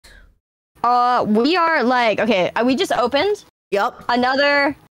We are like, okay, we just opened. Yep.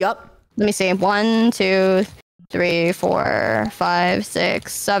 Another. Yep. Let me see. 1, 2, 3, 4, 5,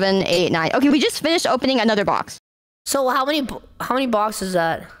 6, 7, 8, 9. Okay, we just finished opening another box. So how many boxes is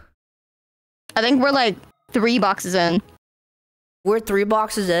that? I think we're like 3 boxes in. We're 3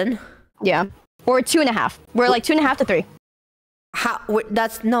 boxes in? Yeah. Or 2.5. We're like 2.5 to 3. How?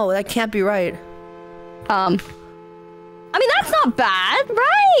 That can't be right. I mean, that's not bad.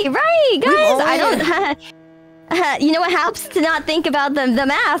 Right, guys. I don't... you know what helps to not think about the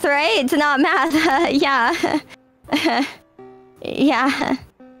math, right? To not math. Yeah. Yeah.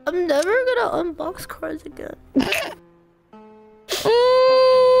 I'm never gonna unbox cards again.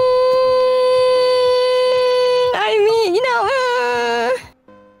 I mean, you know...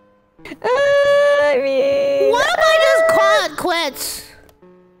 I mean... What if I just call it quits?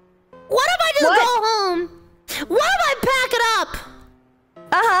 What if I just go home? What if I pack it up?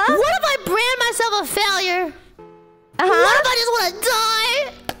 What if I brand myself a failure? What if I just want to die?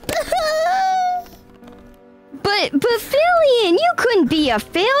 But Fillion, you couldn't be a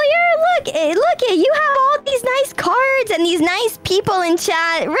failure. Look at you have all these nice cards and these nice people in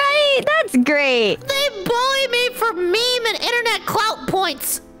chat, right? That's great. They bully me for meme and internet clout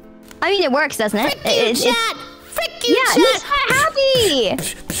points. I mean, it works, doesn't it? Frick you, chat. Frick you, chat. Yeah, happy.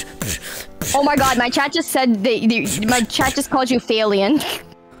 Oh my God, my chat just said my chat just called you Fillion.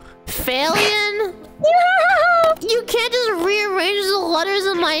 Fillion? Yeah. You can't just rearrange the letters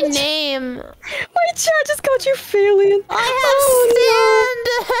of my name. My chat just called you Fillion. I have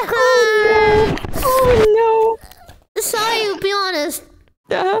sinned. Oh no. Sorry, be honest.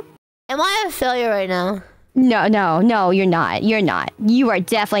 Am I a failure right now? No, you're not. You're not. You are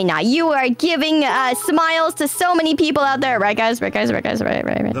definitely not. You are giving smiles to so many people out there. Right, guys? Right.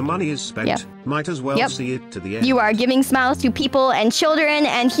 The money is spent. Yep. Might as well see it to the end. You are giving smiles to people and children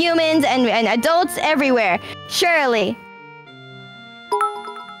and humans and adults everywhere. Surely.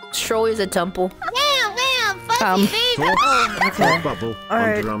 Shirley is a temple. Yeah, fuzzy baby. Okay. Bubble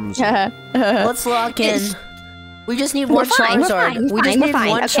on drums. Let's lock in. We just need one Charizard. We just need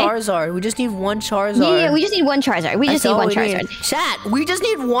one Charizard. We just need one Charizard. Yeah, we just need one Charizard. We just need one Charizard. Chat, we just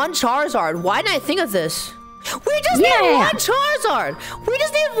need one Charizard. Why didn't I think of this? We just need one Charizard. We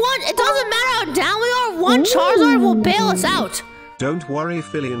just need one. It doesn't matter how down we are. One Charizard will bail us out. Don't worry,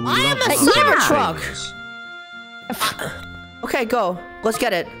 Fillion. I am a Cybertruck. Okay, go. Let's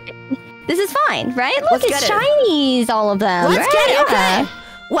get it. This is fine, right? Look, it's shinies, all of them. Let's get it. Okay.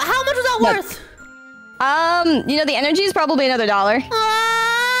 Well, how much was that worth? You know, the energy is probably another $1. It's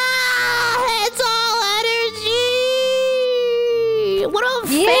all energy. What a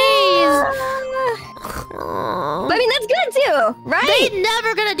phase. I mean, that's good too, right? They're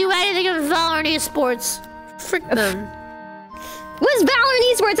never gonna do anything in Valorant esports. Frick them. What does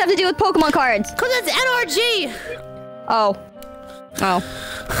Valorant esports have to do with Pokemon cards? Cause it's NRG. Oh.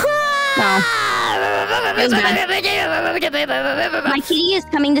 My kitty is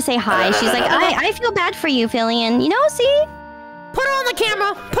coming to say hi. She's like, I feel bad for you, Fillion. You know, see? Put her on the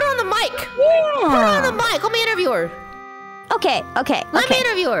camera. Put her on the mic. Yeah. Put her on the mic. Let me interview her. Okay. Let me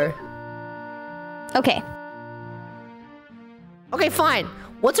interview her. Okay. Okay, fine.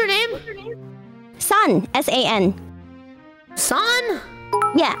 What's her name? Sun. S-A-N. Sun?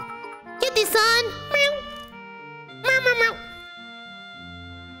 Yeah. Kitty Sun. Meow. Meow, meow, meow.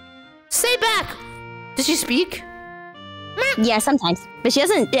 Say back. Does she speak? Yeah, sometimes. But she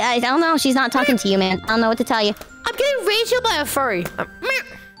doesn't... I don't know. She's not talking to you, man. I don't know what to tell you. I'm getting ratioed by a furry.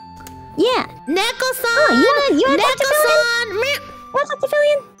 Yeah. Neko-san. Oh, you wanna talk to Neko-san. You wanna talk to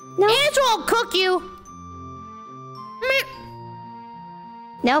Fillion? No. Andrew will cook you.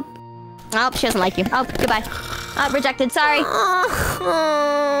 Nope. Oh, she doesn't like you. Oh, goodbye. Oh, rejected. Sorry.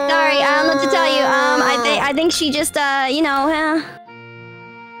 Sorry. I don't know what to tell you. I think she just, you know.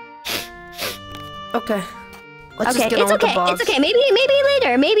 Okay. It's okay. Maybe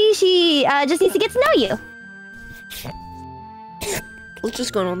later. Maybe she just needs to get to know you. Let's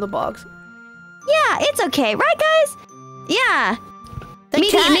just go on the box. Yeah, it's okay, right, guys? Yeah.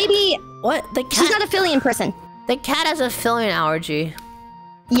 Maybe. What? The cat. She's not a Fillion person. The cat has a Fillion allergy.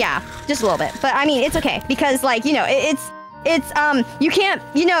 Yeah, just a little bit. But I mean, it's okay because, like, you know, it's you can't,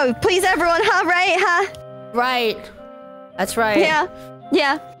 you know, please everyone, huh? Right? Huh? Right. That's right. Yeah.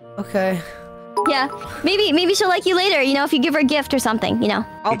 Okay. Yeah, maybe she'll like you later, you know, if you give her a gift or something, you know.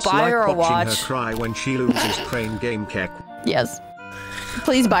 I'll buy her a watch. It's like watching her cry when she loses Crane Game Kek. Yes.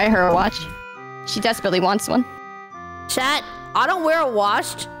 Please buy her a watch. She desperately wants one. Chat, I don't wear a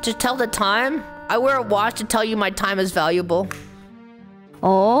watch to tell the time. I wear a watch to tell you my time is valuable. Oh.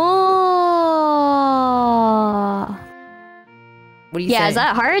 What do you think? Yeah, is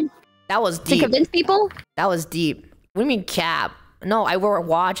that hard? That was deep. To convince people? That was deep. What do you mean cap? No, I wear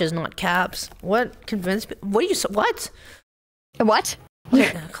watches, not caps. What? Convince people? What do you... What? What?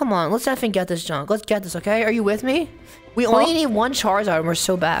 Okay, come on, let's effing get this junk. Let's get this, okay? Are you with me? We only need one Charizard and we're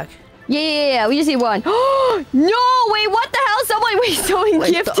so back. Yeah. We just need one. No, wait, what the hell?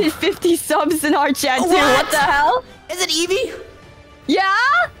 Someone gifted 50 subs in our chat too. What the hell? Is it Eevee? Yeah?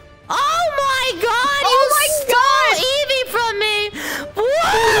 Oh my god! You stole Eevee from me!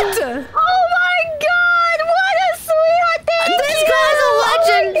 What? Oh my god! What a sweetheart! Thank This you! guy's a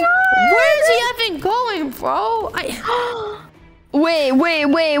legend! Oh Where is he effing going, bro? Wait!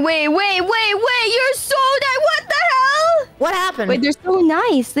 You're so nice! What the hell? What happened? Wait, they're so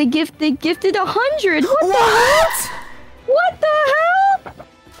nice. They gifted 100. What? What the hell?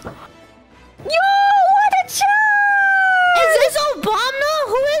 Yo! What a chat! Is this Obama?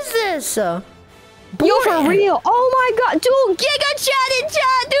 Who is this? Yo, for real? Oh my god, dude! Giga chat in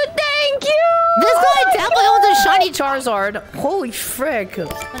chat, dude! Thank you. This guy definitely owns a shiny Charizard. Holy frick!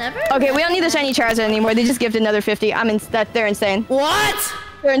 Whatever. Okay, we don't need the shiny Charizard anymore. They just gifted another 50. They're insane. What?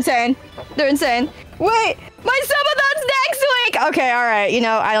 They're insane. They're insane. Wait, my subathon's next week. Okay, all right. You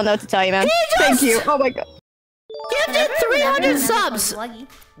know, I don't know what to tell you, man. Thank you. Oh my god. Gifted 300 subs.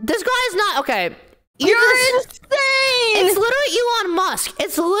 This guy is not okay. You're insane. It's literally Elon Musk.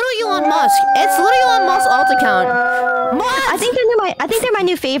 It's literally Elon Musk. It's literally Elon Musk's alt account. I think they're my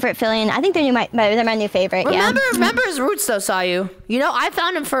new favorite, Fillion. I think they're my new favorite. Remember his roots though, Sayu. You know, I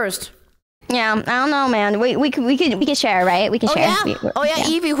found him first. Yeah, I don't know, man. We could share, right? We can share. Yeah?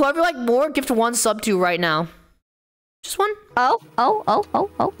 Eevee, whoever like more, gift one sub to right now. Just one. Oh.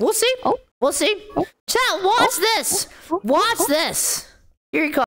 We'll see. We'll see. Chat, watch this. Watch this. Here he comes.